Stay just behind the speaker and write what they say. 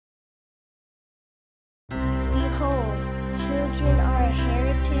Children are a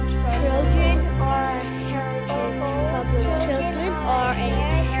heritage from Children are a heritage from the Children are a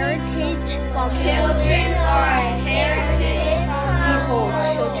heritage from Children are a heritage Behold,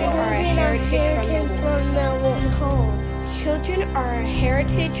 children are a heritage from the Lord. Behold, Children are a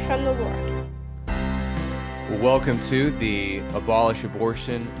heritage from the Lord. Well, welcome to the Abolish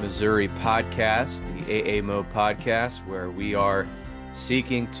Abortion Missouri podcast, the AAMO podcast, where we are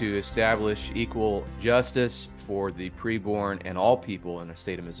seeking to establish equal justice for the preborn and all people in the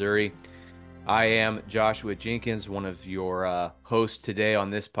state of Missouri. I am Joshua Jenkins, one of your hosts today on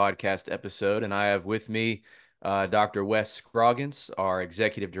this podcast episode, and I have with me Dr. Wes Scroggins, our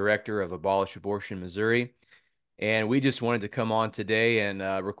Executive Director of Abolish Abortion Missouri. And we just wanted to come on today and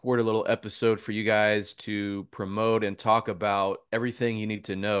record a little episode for you guys to promote and talk about everything you need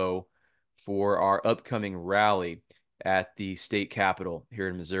to know for our upcoming rally at the state capitol here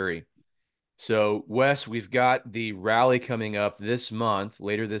in Missouri. So, Wes, we've got the rally coming up this month,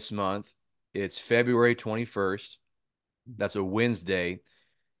 later this month. It's February 21st. That's a Wednesday.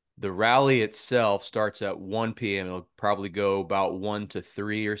 The rally itself starts at 1 p.m. It'll probably go about 1 to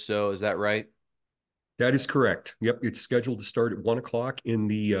 3 or so. Is that right? That is correct. Yep, it's scheduled to start at 1 o'clock in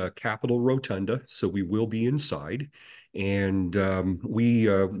the Capitol Rotunda, so we will be inside, and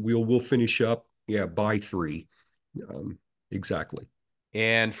we'll finish up by 3, exactly.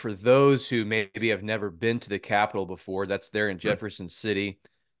 And for those who maybe have never been to the Capitol before, that's there in Jefferson City.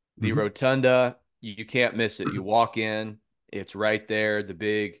 The Rotunda, you can't miss it. You walk in, it's right there, the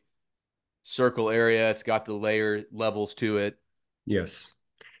big circle area. It's got the layer levels to it. Yes.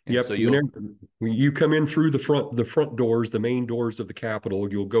 And yep. So When you come in through the front doors, the main doors of the Capitol,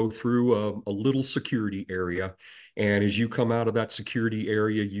 you'll go through a little security area. And as you come out of that security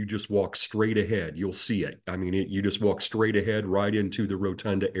area, you just walk straight ahead. You'll see it. I mean, you just walk straight ahead right into the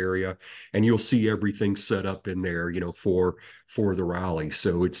Rotunda area, and you'll see everything set up in there, for the rally.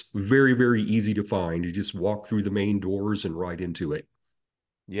 So it's very, very easy to find. You just walk through the main doors and right into it.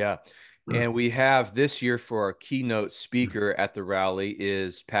 Yeah. And we have this year for our keynote speaker at the rally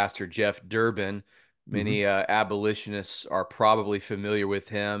is Pastor Jeff Durbin. Many abolitionists are probably familiar with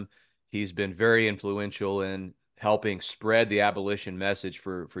him. He's been very influential in helping spread the abolition message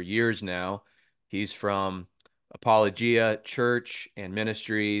for years now. He's from Apologia Church and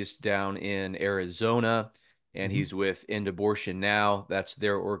Ministries down in Arizona, and he's with End Abortion Now. That's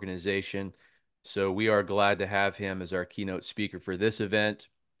their organization. So we are glad to have him as our keynote speaker for this event.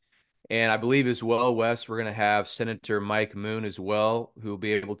 And I believe as well, Wes, we're going to have Senator Mike Moon as well, who will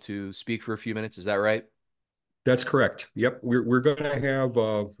be able to speak for a few minutes. Is that right? That's correct. Yep, we're going to have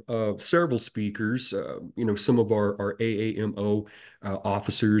several speakers. Some of our AAMO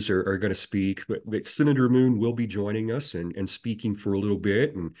officers are going to speak, but Senator Moon will be joining us and speaking for a little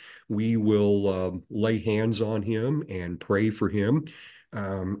bit, and we will lay hands on him and pray for him.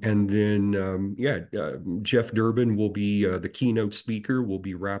 And then, Jeff Durbin will be the keynote speaker. We'll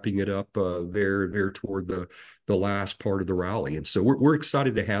be wrapping it up there toward the last part of the rally, and so we're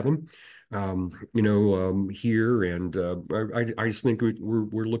excited to have him. Here, and I just think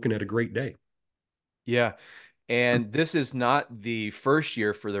we're looking at a great day. Yeah. And this is not the first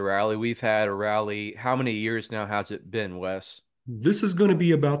year for the rally. We've had a rally. How many years now has it been, Wes? This is going to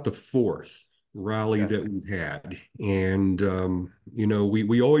be about the 4th rally that we've had, and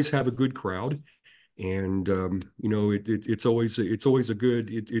we always have a good crowd, and it's always a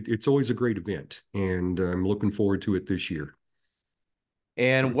great event, and I'm looking forward to it this year.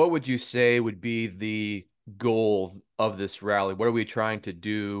 And what would you say would be the goal of this rally? What are we trying to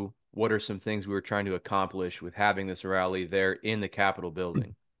do? What are some things we were trying to accomplish with having this rally there in the Capitol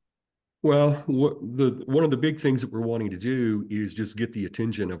building? Well, one of the big things that we're wanting to do is just get the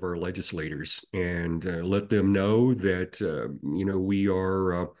attention of our legislators and let them know that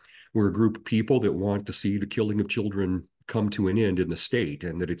we're a group of people that want to see the killing of children come to an end in the state,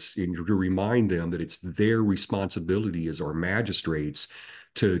 and that to remind them that it's their responsibility as our magistrates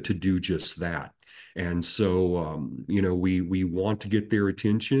to do just that. And so, we want to get their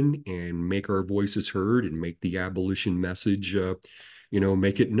attention and make our voices heard and make the abolition message,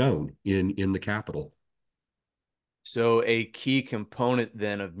 make it known in the Capitol. So a key component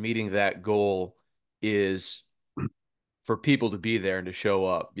then of meeting that goal is for people to be there and to show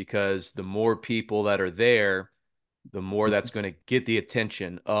up, because the more people that are there, the more that's going to get the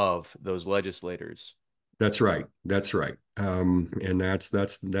attention of those legislators. That's right. That's right. And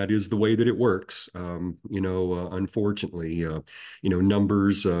that is the way that it works. Unfortunately,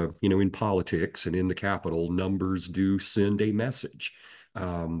 numbers, in politics and in the Capitol, numbers do send a message.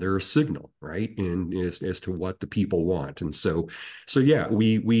 They're a signal, right? And as to what the people want. And so yeah,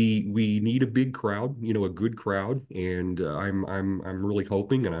 we need a big crowd, a good crowd, and I'm really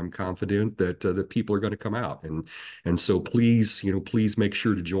hoping and I'm confident that that people are going to come out, and so please, please make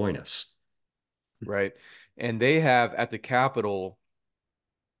sure to join us. Right. And they have at the Capitol,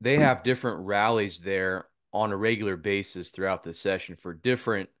 they have different rallies there on a regular basis throughout the session for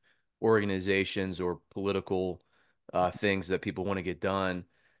different organizations or political things that people want to get done.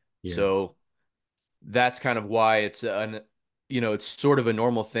 Yeah. So that's kind of why it's sort of a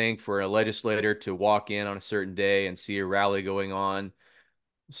normal thing for a legislator to walk in on a certain day and see a rally going on.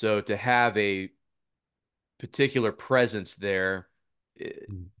 So to have a particular presence there, it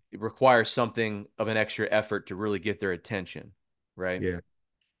requires something of an extra effort to really get their attention, right? Yeah.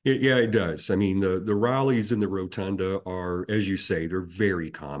 Yeah, it does. I mean, the rallies in the rotunda are, as you say, they're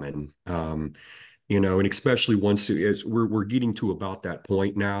very common. And especially once as we're getting to about that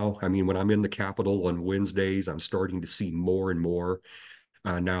point now. I mean, when I'm in the Capitol on Wednesdays, I'm starting to see more and more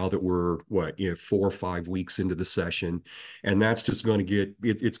now that we're 4 or 5 weeks into the session, and that's just going to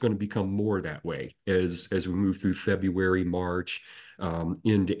it's going to become more that way as we move through February, March,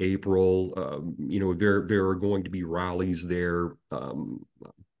 into April. There are going to be rallies there.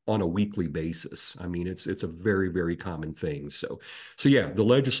 On a weekly basis. I mean, it's a very, very common thing. So yeah, the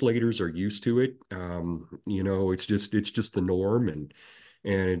legislators are used to it. It's just the norm, and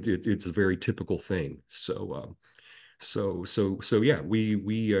it's a very typical thing. So yeah,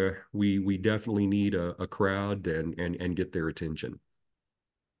 we definitely need a crowd and get their attention.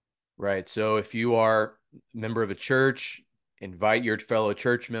 Right. So if you are a member of a church, invite your fellow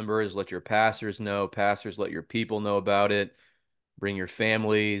church members, let your pastors know, pastors let your people know about it, bring your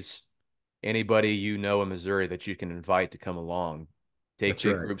families, anybody you know in Missouri that you can invite to come along. Take That's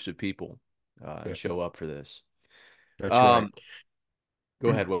big right. groups of people and Yeah, show up for this. that's right. Um, Go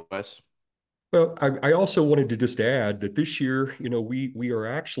ahead, Wes. Well, I also wanted to just add that this year, we are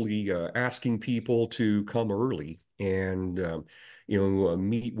actually asking people to come early and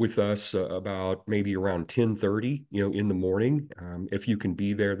meet with us about maybe around 10:30, in the morning. If you can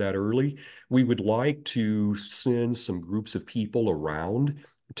be there that early, we would like to send some groups of people around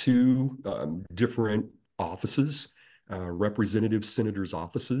to different offices. Representative senators'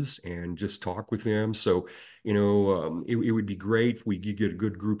 offices and just talk with them. So it would be great if we could get a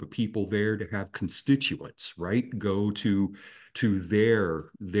good group of people there to have constituents, right? Go to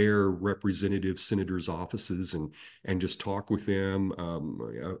their representative senators' offices and just talk with them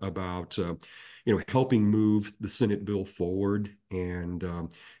about helping move the Senate bill forward and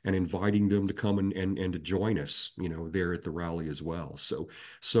inviting them to come and to join us, there at the rally as well. So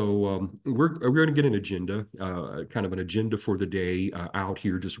we're going to get an agenda, kind of an agenda for the day out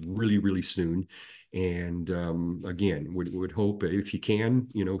here just really, really soon. And again, would hope if you can,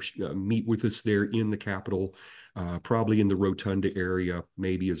 meet with us there in the Capitol, probably in the Rotunda area,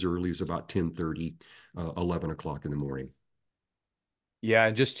 maybe as early as about 10:30, 11 o'clock in the morning. Yeah,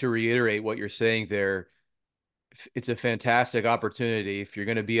 and just to reiterate what you're saying there, it's a fantastic opportunity. If you're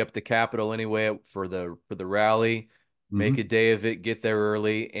going to be up the Capitol anyway for the rally, make a Hmm. day of it, get there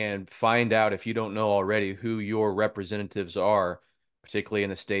early, and find out if you don't know already who your representatives are, particularly in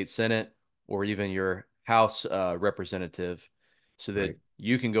the state Senate or even your House representative, so that Right.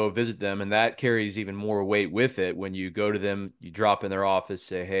 you can go visit them. And that carries even more weight with it when you go to them, you drop in their office,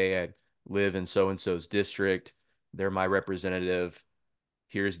 say, "Hey, I live in so and so's district. They're my representative.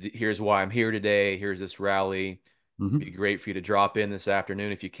 Here's why I'm here today. Here's this rally. Be Hmm. great for you to drop in this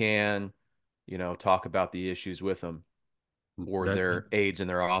afternoon if you can, talk about the issues with them or That their aides in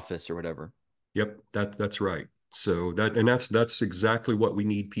their office or whatever." Yep, that's right. So that's exactly what we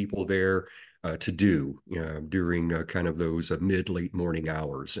need people there to do during kind of those mid late morning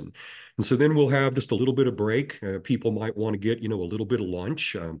hours, and so then we'll have just a little bit of break. People might want to get a little bit of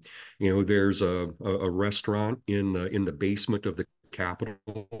lunch. There's a restaurant in the basement of the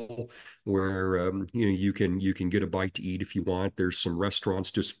Capitol where you can get a bite to eat if you want. There's some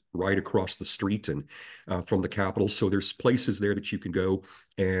restaurants just right across the street and from the Capitol, so there's places there that you can go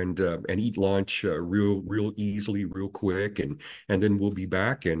and eat lunch real easily, real quick, and then we'll be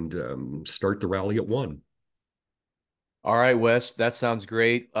back and start the rally at 1. All right, Wes, that sounds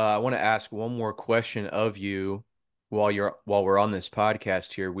great. I want to ask one more question of you while we're on this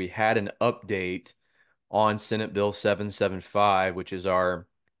podcast here. We had an update on Senate Bill 775, which is our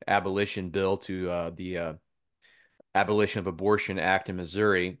abolition bill to the Abolition of Abortion Act in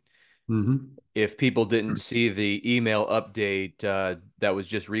Missouri. Hmm. If people didn't see the email update that was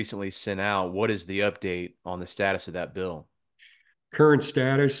just recently sent out, what is the update on the status of that bill? Current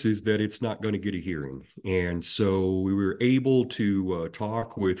status is that it's not going to get a hearing. And so we were able to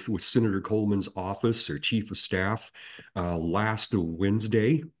talk with Senator Coleman's office, or chief of staff, last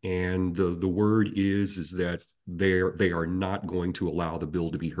Wednesday. And the word is that they are not going to allow the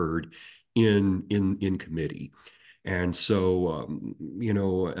bill to be heard in committee. And so,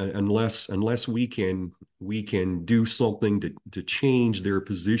 unless we can do something to change their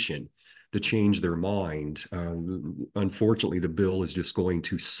position, to change their mind. Unfortunately, the bill is just going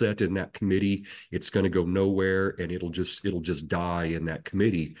to sit in that committee. It's going to go nowhere, and it'll just die in that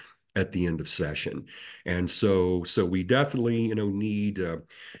committee at the end of session. And so we definitely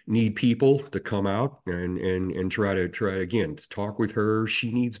need people to come out and try again to talk with her.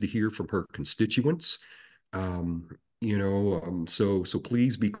 She needs to hear from her constituents. So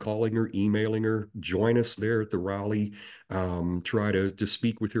please be calling her, emailing her, join us there at the rally, try to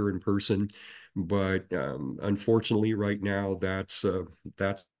speak with her in person. But unfortunately, right now, that's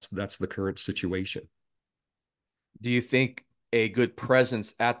the current situation. Do you think a good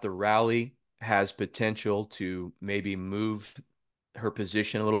presence at the rally has potential to maybe move her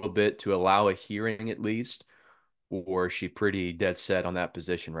position a little bit to allow a hearing at least, or is she pretty dead set on that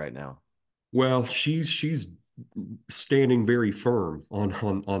position right now? Well, she's standing very firm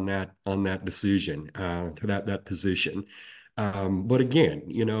on that decision, that position. But again,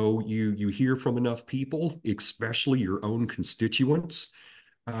 you hear from enough people, especially your own constituents,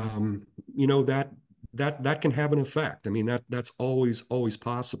 um, that can have an effect. I mean, that's always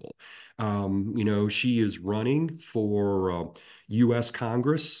possible. She is running for U.S.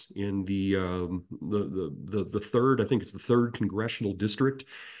 Congress in the third, I think it's the third congressional district.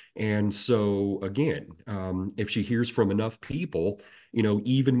 And so again, if she hears from enough people,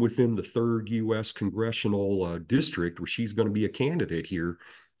 even within the third U.S. congressional district, where she's going to be a candidate here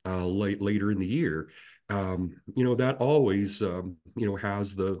later in the year, that always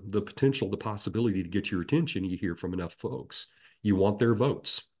has the potential, the possibility to get your attention. You hear from enough folks, you want their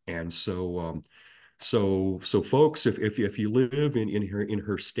votes. And so folks, if you live in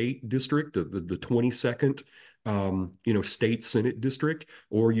her state district, the 22nd state Senate district,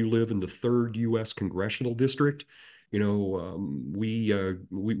 or you live in the third U.S. congressional district, we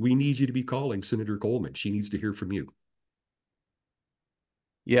need you to be calling Senator Coleman. She needs to hear from you.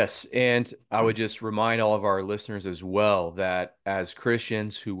 Yes, and I would just remind all of our listeners as well that as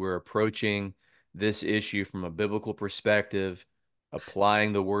Christians who were approaching this issue from a biblical perspective,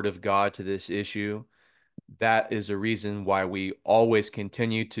 applying the Word of God to this issue, that is a reason why we always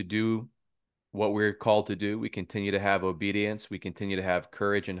continue to do what we're called to do. We continue to have obedience. We continue to have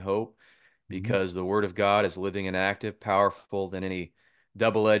courage and hope Mhm. because the Word of God is living and active, powerful than any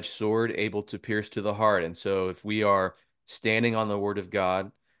double-edged sword, able to pierce to the heart. And so if we are standing on the Word of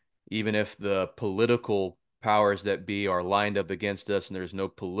God, even if the political powers that be are lined up against us and there's no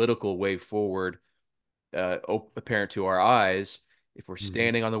political way forward apparent to our eyes, if we're Mhm.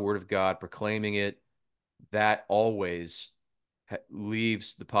 standing on the Word of God, proclaiming it, that always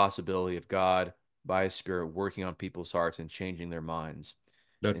leaves the possibility of God by His Spirit working on people's hearts and changing their minds.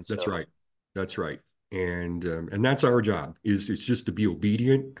 And That's so, right. That's right. And that's our job, is it's just to be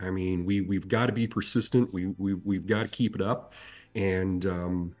obedient. I mean, we've got to be persistent. We've got to keep it up, and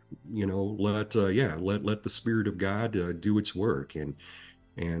let the Spirit of God do its work. And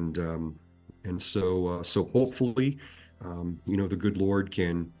so hopefully, the good Lord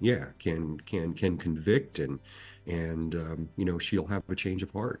can convict, and she'll have a change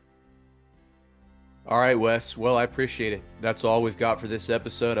of heart. all right, Wes. Well, I appreciate it. That's all we've got for this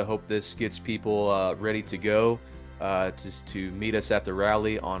episode. I hope this gets people ready to go to meet us at the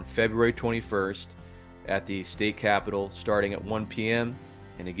rally on February 21st at the state capitol, starting at 1 p.m.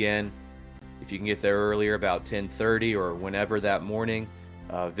 And again, if you can get there earlier, about 10:30 or whenever that morning,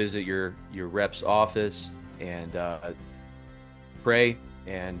 visit your rep's office and pray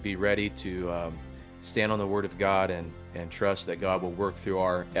and be ready to stand on the Word of God and trust that God will work through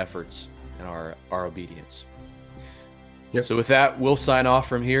our efforts and our obedience. Yep. So with that, we'll sign off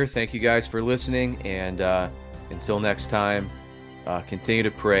from here. Thank you guys for listening, and until next time, continue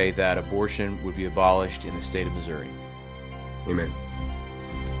to pray that abortion would be abolished in the state of Missouri. Amen.